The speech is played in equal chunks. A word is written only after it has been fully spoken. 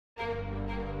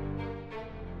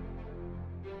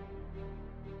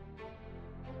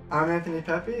I'm Anthony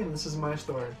Pepe, and this is my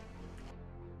story.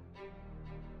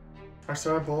 I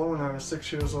started bowling when I was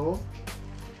 6 years old,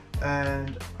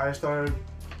 and I started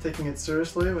taking it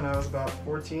seriously when I was about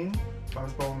 14. I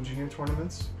was bowling junior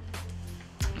tournaments,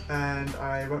 and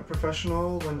I went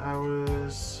professional when I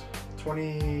was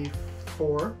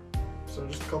 24, so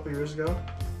just a couple years ago,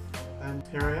 and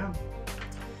here I am.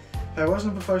 If I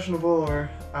wasn't a professional bowler,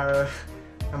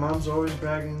 my mom's always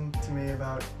bragging to me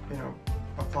about,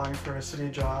 applying for a city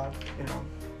job,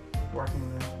 working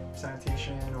in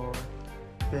sanitation or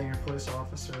being a police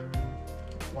officer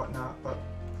and whatnot, but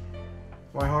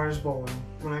my heart is bowling.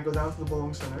 When I go down to the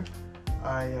bowling center,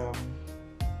 I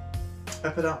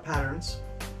put out patterns,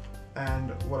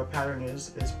 and what a pattern is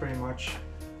pretty much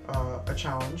a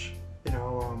challenge.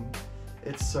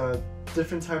 It's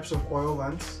different types of oil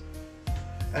lengths,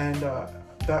 and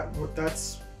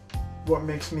that's what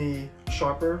makes me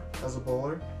sharper as a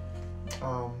bowler.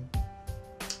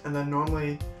 And then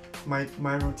normally my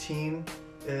routine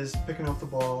is picking up the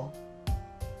ball,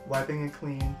 wiping it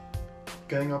clean,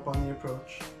 getting up on the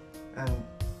approach, and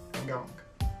going.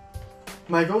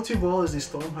 My go-to ball is the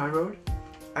Storm High Road.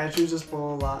 I choose this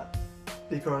ball a lot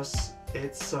because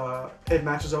it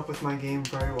matches up with my game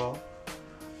very well.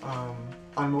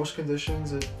 On most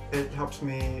conditions, it helps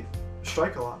me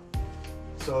strike a lot.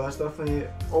 So that's definitely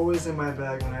always in my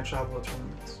bag when I travel to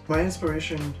tournaments. My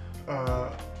inspiration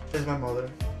is my mother.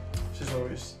 She's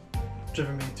always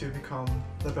driven me to become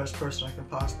the best person I can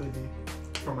possibly be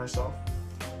for myself.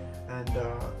 And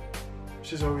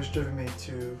she's always driven me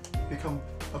to become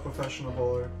a professional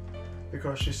bowler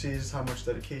because she sees how much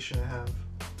dedication I have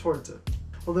towards it.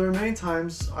 Well, there were many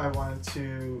times I wanted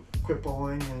to quit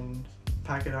bowling and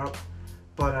pack it up,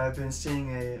 but I've been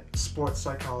seeing a sports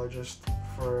psychologist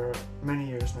for many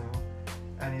years now,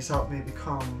 and he's helped me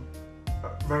become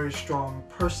a very strong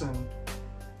person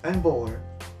and bowler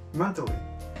mentally.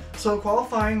 So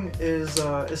qualifying is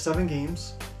 7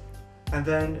 games, and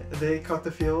then they cut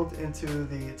the field into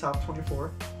the top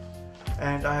 24,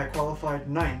 and I had qualified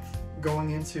 9th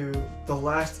going into the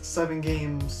last 7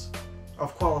 games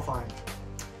of qualifying.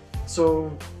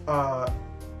 So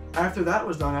after that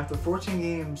was done, after 14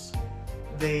 games,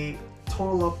 they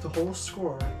total up the whole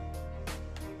score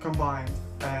combined,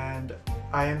 and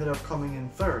I ended up coming in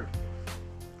 3rd.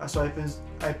 So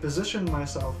I positioned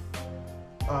myself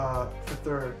for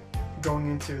 3rd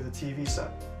going into the TV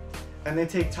set, and they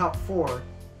take top 4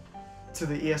 to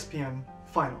the ESPN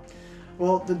final.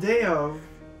 Well, the day of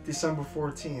December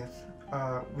 14th,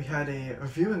 we had a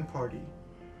viewing party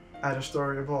at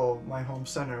Astoria Bowl, my home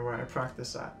center where I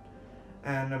practice at,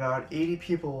 and about 80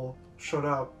 people showed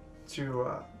up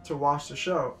to watch the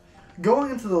show.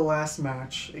 Going into the last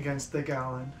match against Dick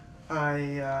Allen,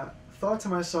 I thought to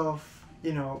myself,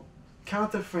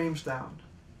 count the frames down,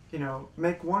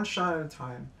 make one shot at a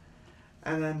time,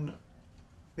 and then,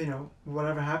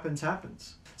 whatever happens,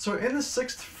 happens. So in the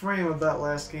 6th frame of that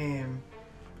last game,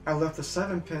 I left a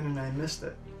 7-pin and I missed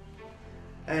it.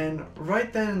 And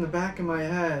right then in the back of my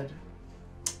head,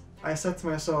 I said to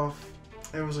myself,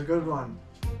 it was a good run.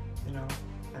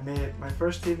 I made it my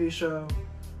first TV show.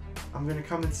 I'm gonna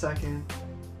come in 2nd.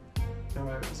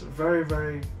 It was a very,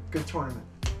 very good tournament.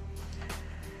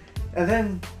 And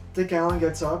then Dick Allen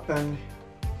gets up and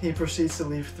he proceeds to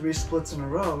leave 3 splits in a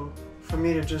row for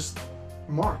me to just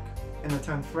mark in the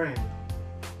 10th frame.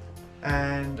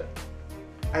 And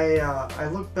I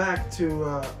look back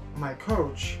to my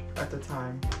coach at the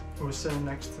time, who was sitting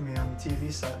next to me on the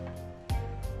TV set,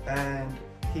 and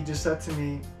he just said to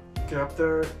me, get up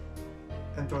there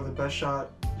and throw the best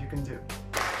shot you can do.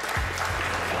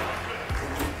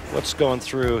 What's going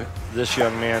through this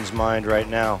young man's mind right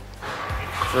now?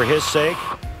 For his sake,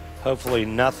 hopefully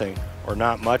nothing or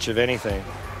not much of anything.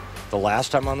 The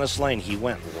last time on this lane, he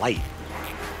went light.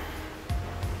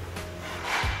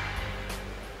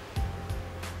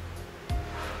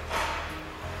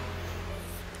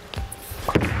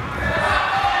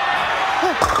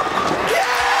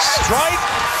 Strike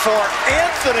for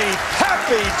Anthony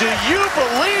Pepe. Do you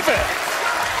believe it?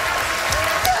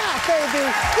 Yeah, baby.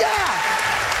 Yeah.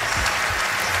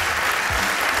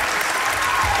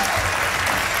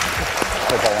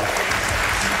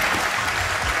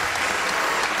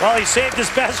 Well, he saved his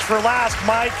best for last,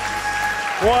 Mike.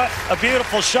 What a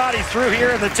beautiful shot he threw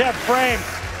here in the 10th frame.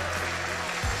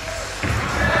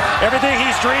 Everything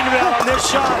he's dreamed about on this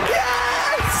shot.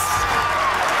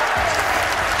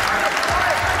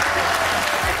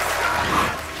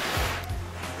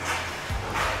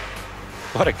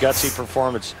 What a gutsy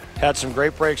performance. Had some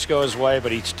great breaks go his way,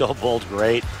 but he still bowled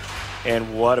great.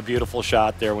 And what a beautiful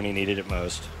shot there when he needed it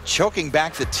most. Choking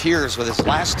back the tears with his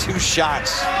last 2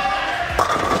 shots.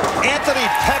 Anthony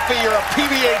Pepe, you're a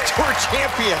PBA Tour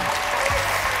champion.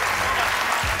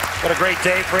 What a great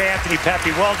day for Anthony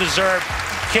Pepe. Well-deserved.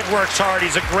 Kid works hard.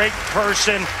 He's a great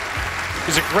person.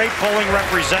 He's a great bowling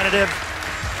representative.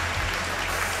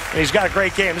 And he's got a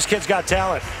great game. This kid's got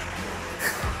talent.